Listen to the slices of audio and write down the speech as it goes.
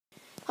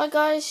Hi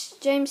guys,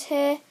 James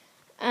here,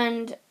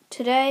 and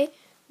today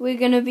we're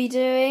going to be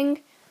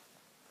doing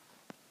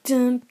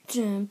 5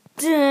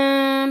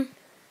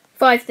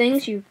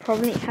 things you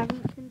probably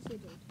haven't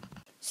considered.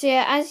 So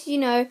yeah, as you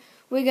know,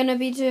 we're going to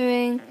be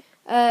doing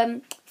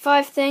 5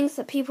 things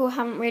that people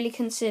haven't really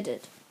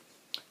considered.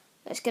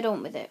 Let's get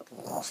on with it.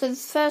 So the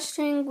first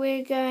thing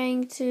we're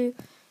going to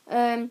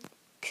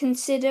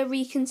reconsider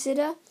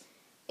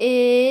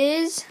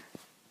is...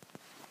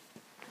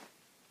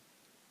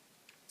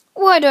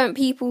 why don't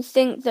people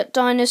think that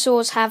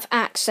dinosaurs have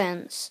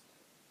accents?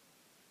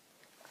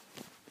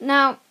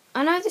 Now,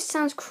 I know this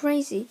sounds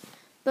crazy,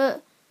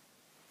 but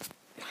if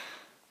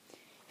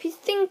you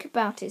think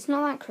about it, it's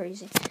not that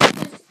crazy.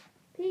 Because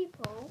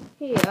people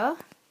here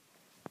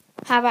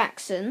have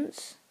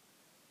accents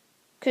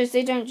because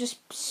they don't just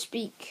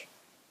speak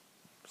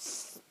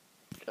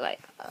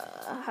like,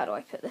 how do I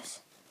put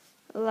this?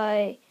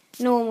 Like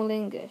normal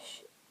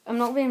English. I'm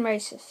not being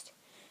racist.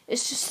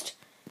 It's just...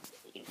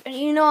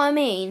 you know what I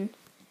mean?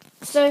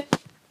 So,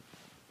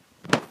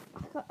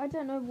 I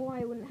don't know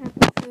why it wouldn't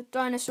happen for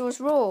dinosaurs'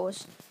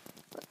 roars.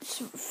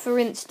 For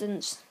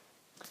instance,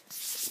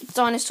 a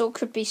dinosaur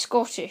could be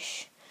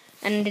Scottish,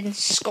 and in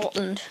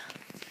Scotland,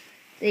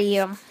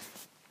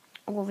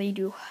 all they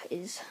do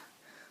is,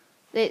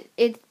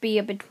 it'd be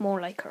a bit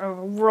more like a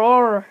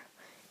roar,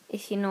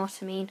 if you know what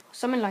I mean.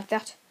 Something like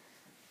that.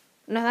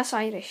 No, that's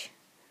Irish.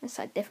 That's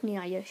definitely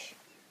Irish.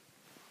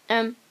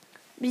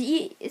 But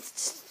yeah,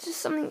 it's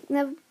just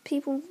something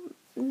people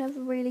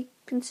never really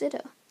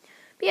consider.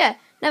 But yeah,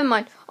 never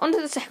mind. On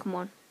to the second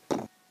one.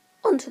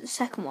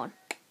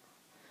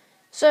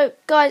 So,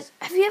 guys,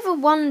 have you ever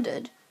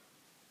wondered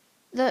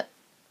that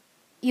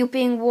you're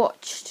being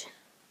watched?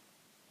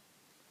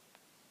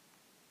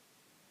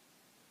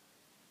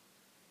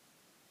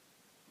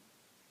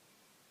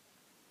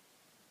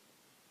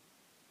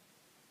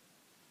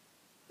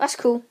 That's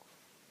cool.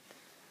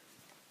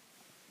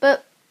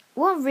 But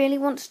what I really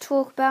want to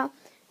talk about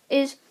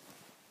is,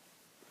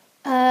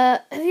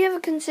 have you ever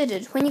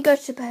considered when you go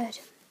to bed,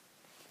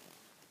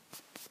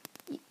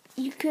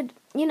 you could,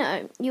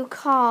 your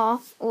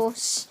car or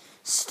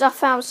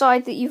stuff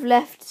outside that you've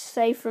left,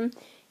 say from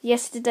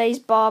yesterday's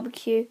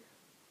barbecue,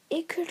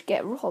 it could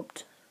get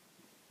robbed.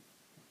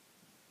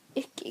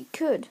 It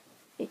could.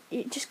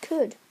 It just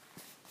could.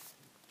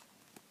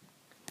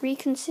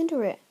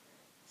 Reconsider it.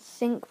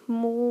 Think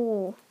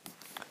more.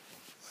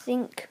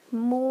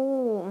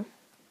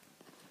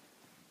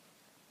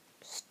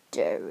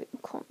 Staring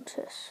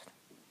contest.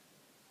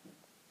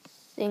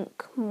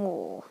 Think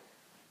more.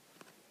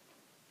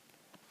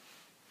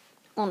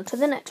 On to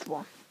the next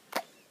one.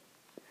 Have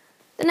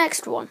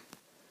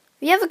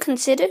you ever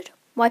considered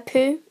why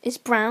poo is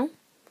brown?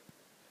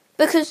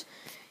 Because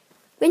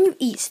when you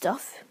eat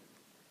stuff,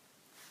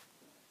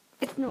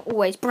 it's not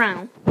always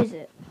brown, is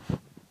it?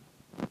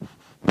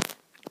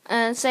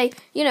 Say,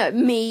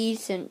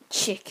 meat and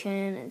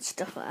chicken and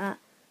stuff like that.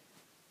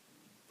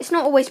 It's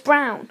not always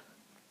brown.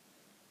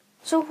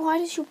 So why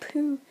does your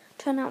poo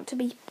turn out to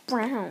be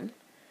brown?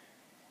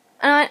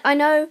 And I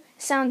know it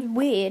sounds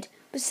weird,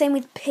 but same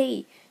with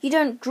pee. You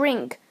don't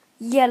drink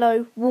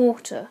yellow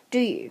water, do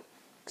you?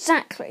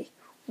 Exactly.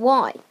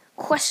 Why?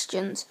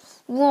 Questions.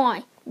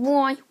 Why?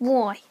 Don't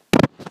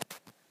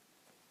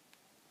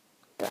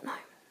know.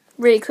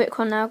 Really quick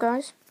one now,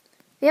 guys.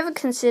 Have you ever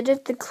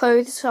considered the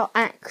clothes are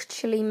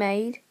actually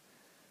made?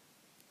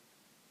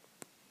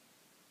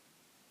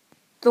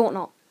 Thought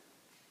not.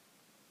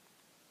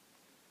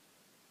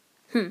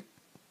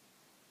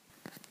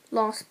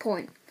 Last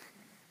point.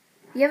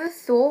 You ever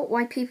thought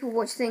why people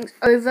watch things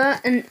over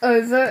and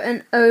over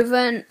and over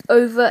and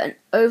over and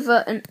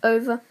over and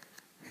over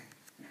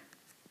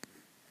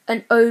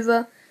and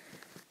over?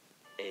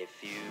 A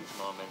few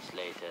moments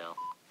later.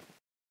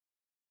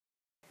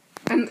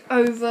 And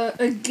over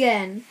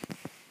again.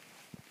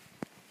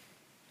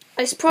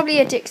 It's probably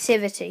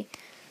addictivity,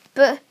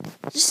 but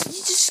you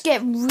just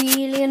get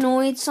really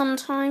annoyed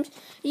sometimes.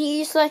 You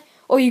just like,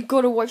 oh, you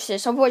gotta watch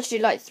this. I've watched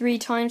it like 3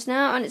 times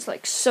now, and it's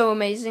like so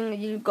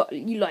amazing. You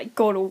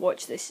gotta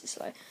watch this. It's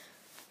like,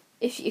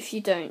 if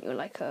you don't, you're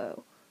like a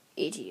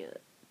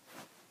idiot.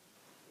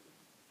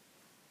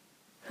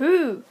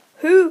 Who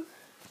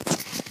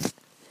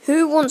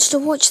wants to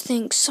watch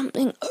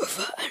something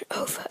over and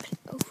over and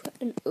over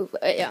and over?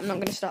 Yeah, I'm not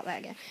gonna start that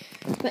again.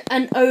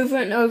 And over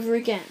and over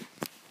again.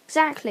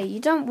 Exactly, you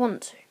don't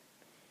want to.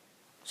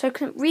 So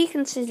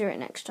reconsider it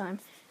next time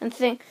and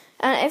think.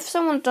 And if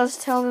someone does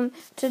tell them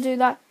to do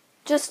that,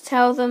 just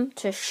tell them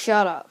to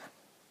shut up.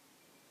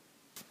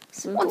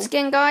 Simple. Once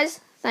again, guys,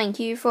 thank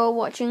you for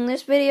watching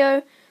this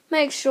video.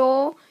 Make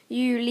sure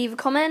you leave a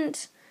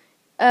comment.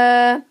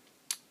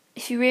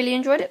 If you really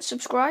enjoyed it,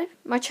 subscribe.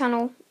 My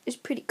channel is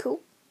pretty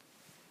cool,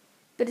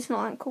 but it's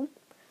not that cool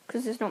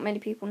because there's not many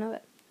people know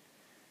it.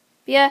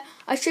 But yeah,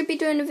 I should be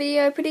doing a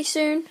video pretty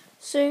soon.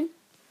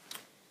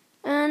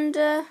 And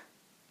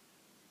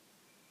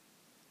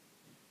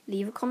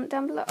leave a comment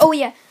down below. Oh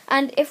yeah,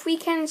 and if we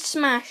can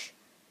smash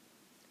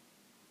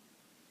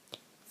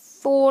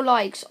 4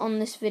 likes on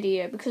this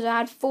video, because I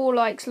had 4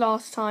 likes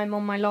last time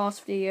on my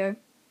last video.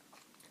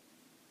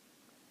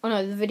 Oh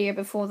no, the video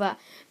before that.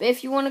 But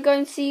if you want to go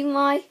and see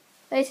my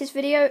latest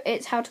video,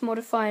 it's how to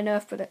modify a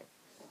Nerf bullet.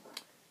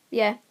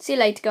 Yeah, see you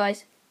later,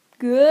 guys.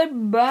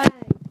 Goodbye.